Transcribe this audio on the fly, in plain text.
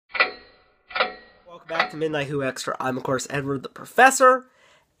Back to Midnight Who Extra. I'm, of course, Edward the Professor,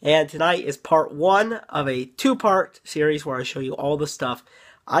 and tonight is part 1 of a 2-part series where I show you all the stuff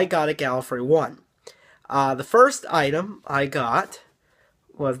I got at Gallifrey One. The first item I got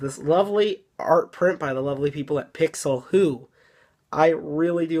was this lovely art print by the lovely people at Pixel Who. I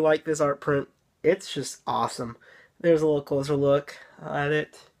really do like this art print. It's just awesome. There's a little closer look at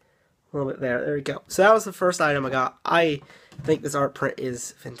it. A little bit there. There we go. So that was the first item I got. I think this art print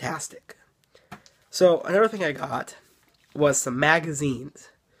is fantastic. So another thing I got was some magazines.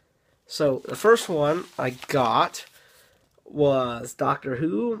 So the first one I got was Doctor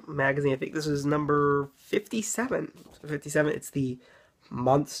Who magazine. I think this is number 57. 57. It's the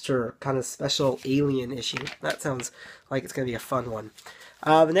monster kind of special alien issue. That sounds like it's going to be a fun one.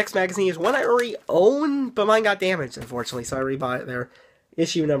 The next magazine is one I already own, but mine got damaged, unfortunately, so I rebought it there.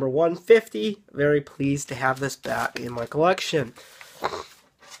 Issue number 150. Very pleased to have this back in my collection.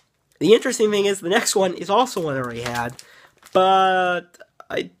 The interesting thing is the next one is also one I already had, but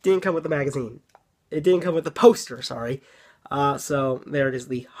it didn't come with the magazine. It didn't come with the poster, sorry. So there it is,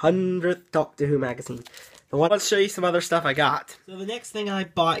 the 100th Doctor Who magazine. Let's show you some other stuff I got. So the next thing I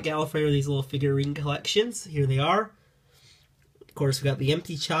bought at Gallifrey are these little figurine collections. Here they are. Of course, we got the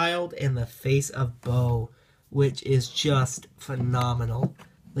Empty Child and the Face of Bo, which is just phenomenal.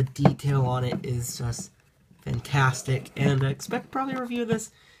 The detail on it is just fantastic, and I expect probably a review of this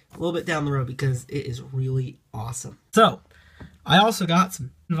a little bit down the road because it is really awesome. So, I also got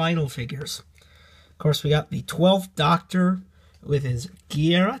some vinyl figures. Of course, we got the 12th Doctor with his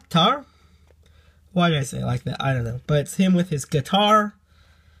guitar. Why did I say it like that? I don't know. But it's him with his guitar,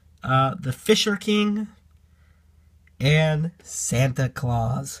 the Fisher King, and Santa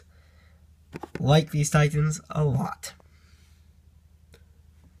Claus. Like these Titans a lot.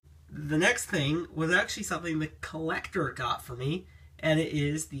 The next thing was actually something the collector got for me, and it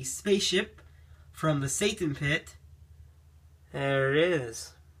is the spaceship from the Satan Pit. There it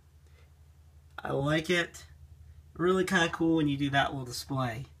is. I like it. Really kind of cool when you do that little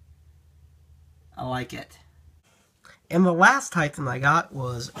display. I like it. And the last Titan I got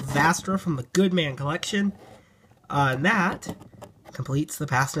was Vastra from the Good Man collection. And that completes the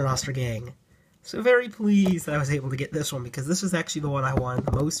Paternoster gang. So very pleased that I was able to get this one, because this was actually the one I wanted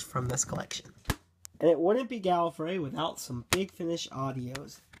the most from this collection. And it wouldn't be Gallifrey without some Big Finish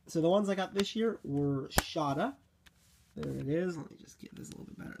audios. So the ones I got this year were Shada. There it is. Let me just get this a little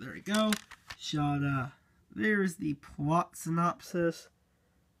bit better. There we go. Shada. There's the plot synopsis.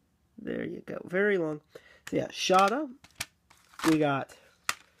 There you go. Very long. So yeah, Shada. We got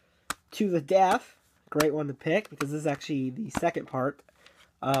To the Death. Great one to pick, because this is actually the second part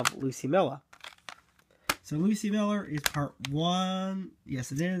of Lucy Miller. So Lucy Miller is part 1.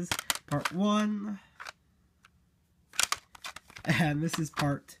 Yes, it is. Part 1. And this is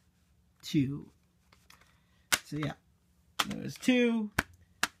part 2. So yeah, there's 2.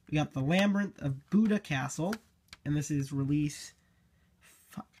 We got the Labyrinth of Buddha Castle, and this is release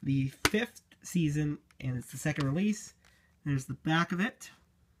the 5th season, and it's the second release. There's the back of it.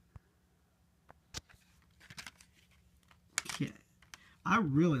 Okay, I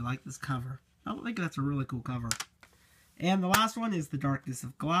really like this cover. I think that's a really cool cover. And the last one is The Darkness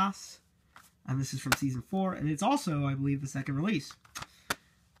of Glass. And this is from Season 4. And it's also, I believe, the second release.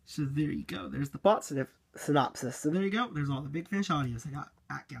 So there you go. There's the plot synopsis. So there you go. There's all the Big Finish audios I got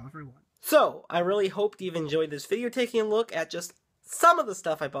at Gallifrey One. So, I really hoped you've enjoyed this video, taking a look at just some of the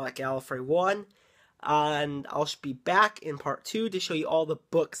stuff I bought at Gallifrey One. And I'll be back in part 2 to show you all the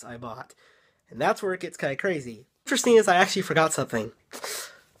books I bought. And that's where it gets kind of crazy. Interesting is I actually forgot something.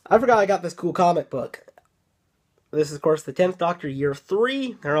 I forgot I got this cool comic book. This is, of course, the 10th Doctor, Year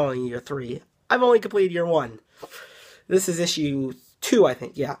 3. They're all in Year 3. I've only completed Year 1. This is issue 2, I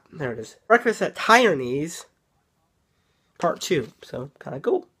think. Yeah, there it is. Breakfast at Tyranny's, Part 2. So, kind of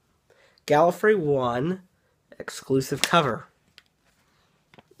cool. Gallifrey One exclusive cover.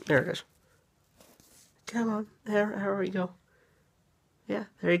 There it is. Come on. There we go. Yeah,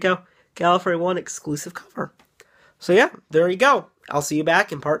 there you go. Gallifrey One exclusive cover. So yeah, there you go. I'll see you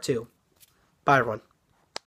back in part 2. Bye, everyone.